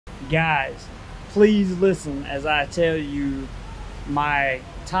Guys, please listen as I tell you my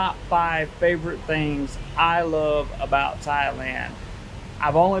top 5 favorite things I love about Thailand.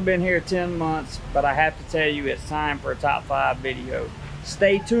 I've only been here 10 months, but I have to tell you it's time for a top 5 video.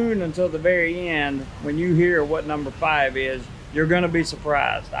 Stay tuned until the very end. When you hear what number 5 is, you're gonna be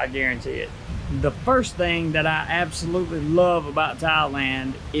surprised, I guarantee it. The first thing that I absolutely love about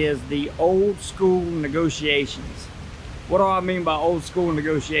Thailand is the old school negotiations. What do I mean by old school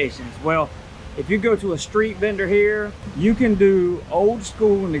negotiations? Well, if you go to a street vendor here, you can do old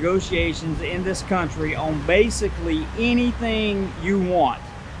school negotiations in this country on basically anything you want,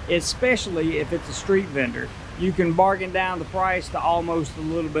 especially if it's a street vendor. You can bargain down the price to almost a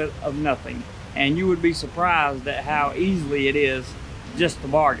little bit of nothing, and you would be surprised at how easily it is just to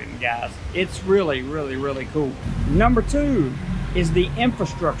bargain, guys. It's really, really, really cool. Number 2 is the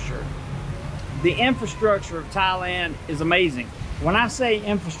infrastructure. The infrastructure of Thailand is amazing. When I say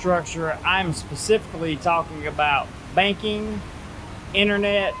infrastructure, I'm specifically talking about banking,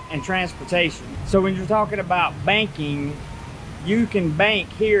 internet, and transportation. So when you're talking about banking, you can bank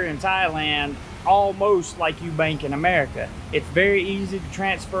here in Thailand almost like you bank in America. It's very easy to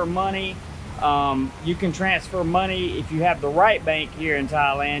transfer money. You can transfer money if you have the right bank here in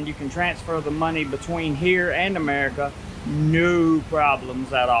Thailand. You can transfer the money between here and America, no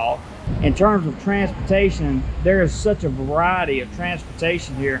problems at all. In terms of transportation, there is such a variety of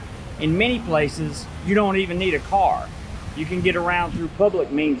transportation here. In many places, you don't even need a car. You can get around through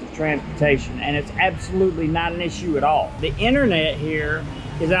public means of transportation, and it's absolutely not an issue at all. The internet here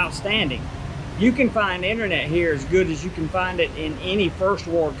is outstanding. You can find internet here as good as you can find it in any first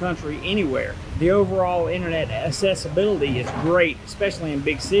world country anywhere. The overall internet accessibility is great, especially in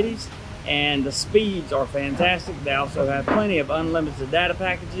big cities, and the speeds are fantastic. They also have plenty of unlimited data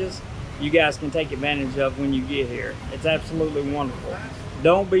packages you guys can take advantage of when you get here. It's absolutely wonderful.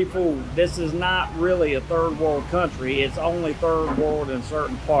 Don't be fooled. This is not really a third world country. It's only third world in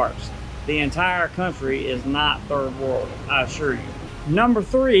certain parts. The entire country is not third world, I assure you. Number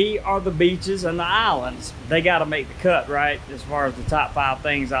 3 are the beaches and the islands. They got to make the cut, right? As far as the top 5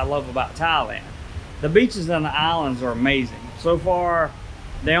 things I love about Thailand. The beaches and the islands are amazing. So far,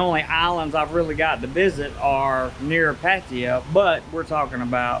 the only islands I've really got to visit are near Pattaya, but we're talking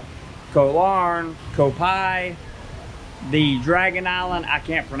about Larn, Ko Phai, the Dragon Island. I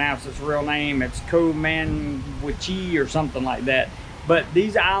can't pronounce its real name. It's Ko Manwichi or something like that. But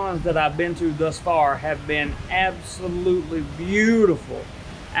these islands that I've been to thus far have been absolutely beautiful.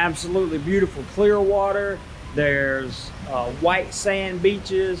 Absolutely beautiful. Clear water. There's white sand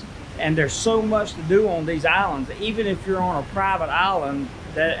beaches. And there's so much to do on these islands. Even if you're on a private island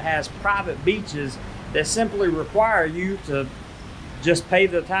that has private beaches that simply require you to just pay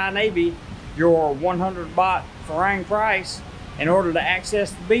the Thai Navy your 100 baht Farang price in order to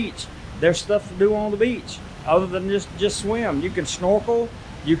access the beach. There's stuff to do on the beach other than just swim. You can snorkel,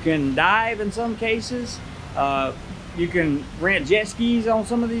 you can dive in some cases, you can rent jet skis on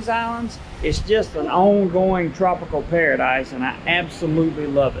some of these islands. It's just an ongoing tropical paradise, and I absolutely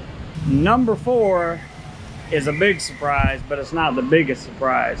love it. Number 4 is a big surprise, but it's not the biggest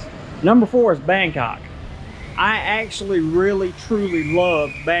surprise. Number 4 is Bangkok. I actually really truly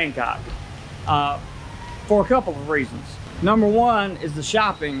love Bangkok for a couple of reasons. Number 1 is the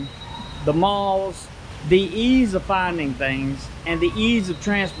shopping, the malls, the ease of finding things, and the ease of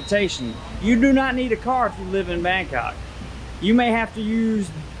transportation. You do not need a car if you live in Bangkok. You may have to use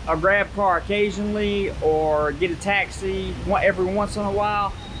a grab car occasionally or get a taxi every once in a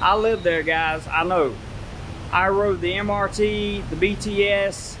while. I live there, guys. I know. I rode the MRT, the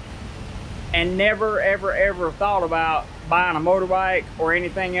BTS, and never ever ever thought about buying a motorbike or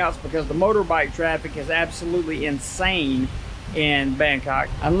anything else, because the motorbike traffic is absolutely insane in Bangkok.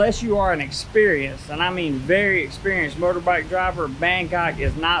 Unless you are an experienced, and I mean very experienced motorbike driver, Bangkok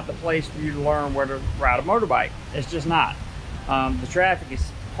is not the place for you to learn where to ride a motorbike. It's just not. The traffic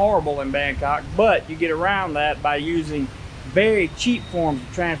is horrible in Bangkok, but you get around that by using very cheap forms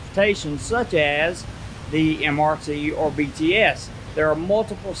of transportation, such as the MRT or BTS. There are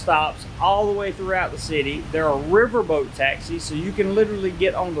multiple stops all the way throughout the city. There are riverboat taxis, so you can literally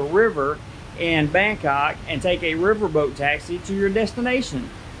get on the river in Bangkok and take a riverboat taxi to your destination.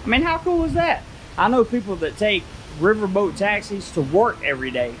 I mean, how cool is that? I know people that take riverboat taxis to work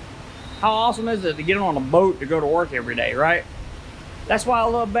every day. How awesome is it to get on a boat to go to work every day, right? That's why I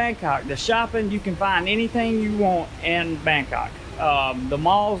love Bangkok. The shopping, you can find anything you want in Bangkok. The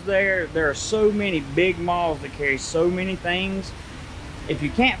malls there are so many big malls that carry so many things. If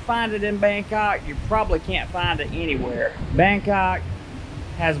you can't find it in Bangkok, you probably can't find it anywhere. Bangkok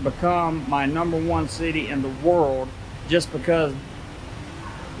has become my #1 city in the world just because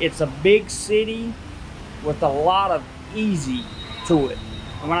It's a big city with a lot of easy to it.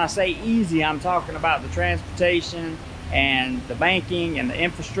 And when I say easy, I'm talking about the transportation and the banking and the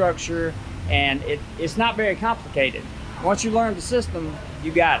infrastructure, and it's not very complicated. Once you learn the system,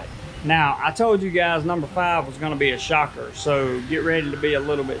 you got it. Now, I told you guys number 5 was gonna be a shocker, so get ready to be a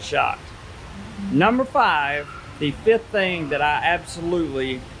little bit shocked. Number 5, the 5th thing that I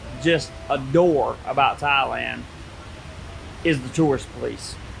absolutely just adore about Thailand is the tourist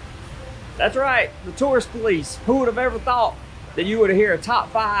police. That's right, the tourist police. Who would have ever thought that you would hear a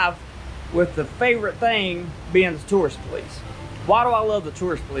top 5 with the favorite thing being the tourist police? Why do I love the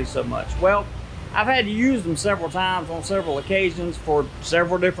tourist police so much? Well, I've had to use them several times on several occasions for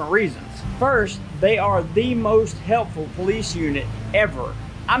several different reasons. First, they are the most helpful police unit ever.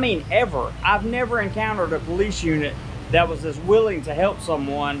 I mean ever. I've never encountered a police unit that was as willing to help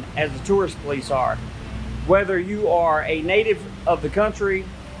someone as the tourist police are. Whether you are a native of the country,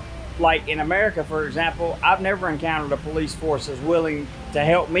 like in America, for example, I've never encountered a police force as willing to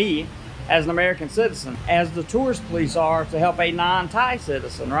help me as an American citizen as the tourist police are to help a non-Thai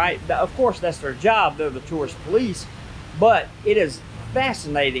citizen, right? Of course, that's their job. They're the tourist police, but it is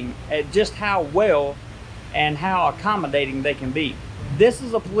fascinating at just how well and how accommodating they can be. This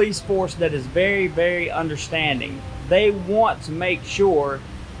is a police force that is very, very understanding. They want to make sure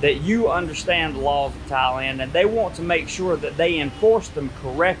that you understand the laws of Thailand, and they want to make sure that they enforce them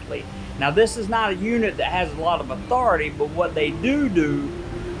correctly. Now, this is not a unit that has a lot of authority, but what they do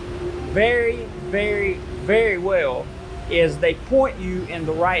very, very, very well is they point you in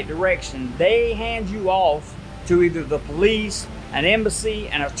the right direction. They hand you off to either the police, an embassy,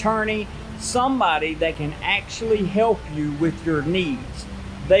 an attorney, somebody that can actually help you with your needs.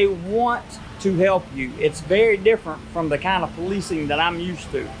 They want to help you. It's very different from the kind of policing that I'm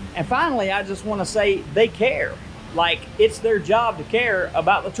used to. And finally, I just want to say they care. Like, it's their job to care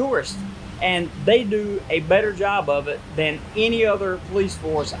about the tourists. And they do a better job of it than any other police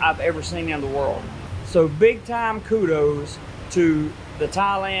force I've ever seen in the world. So big time kudos to the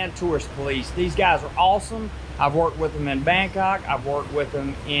Thailand tourist police. These guys are awesome. I've worked with them in Bangkok. I've worked with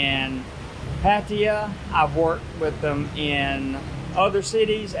them in Pattaya. I've worked with them in other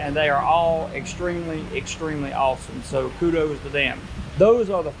cities, and they are all extremely, extremely awesome. So kudos to them. Those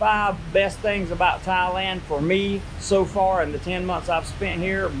are the 5 best things about Thailand for me so far in the 10 months I've spent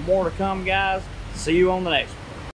here. More to come, guys. See you on the next one.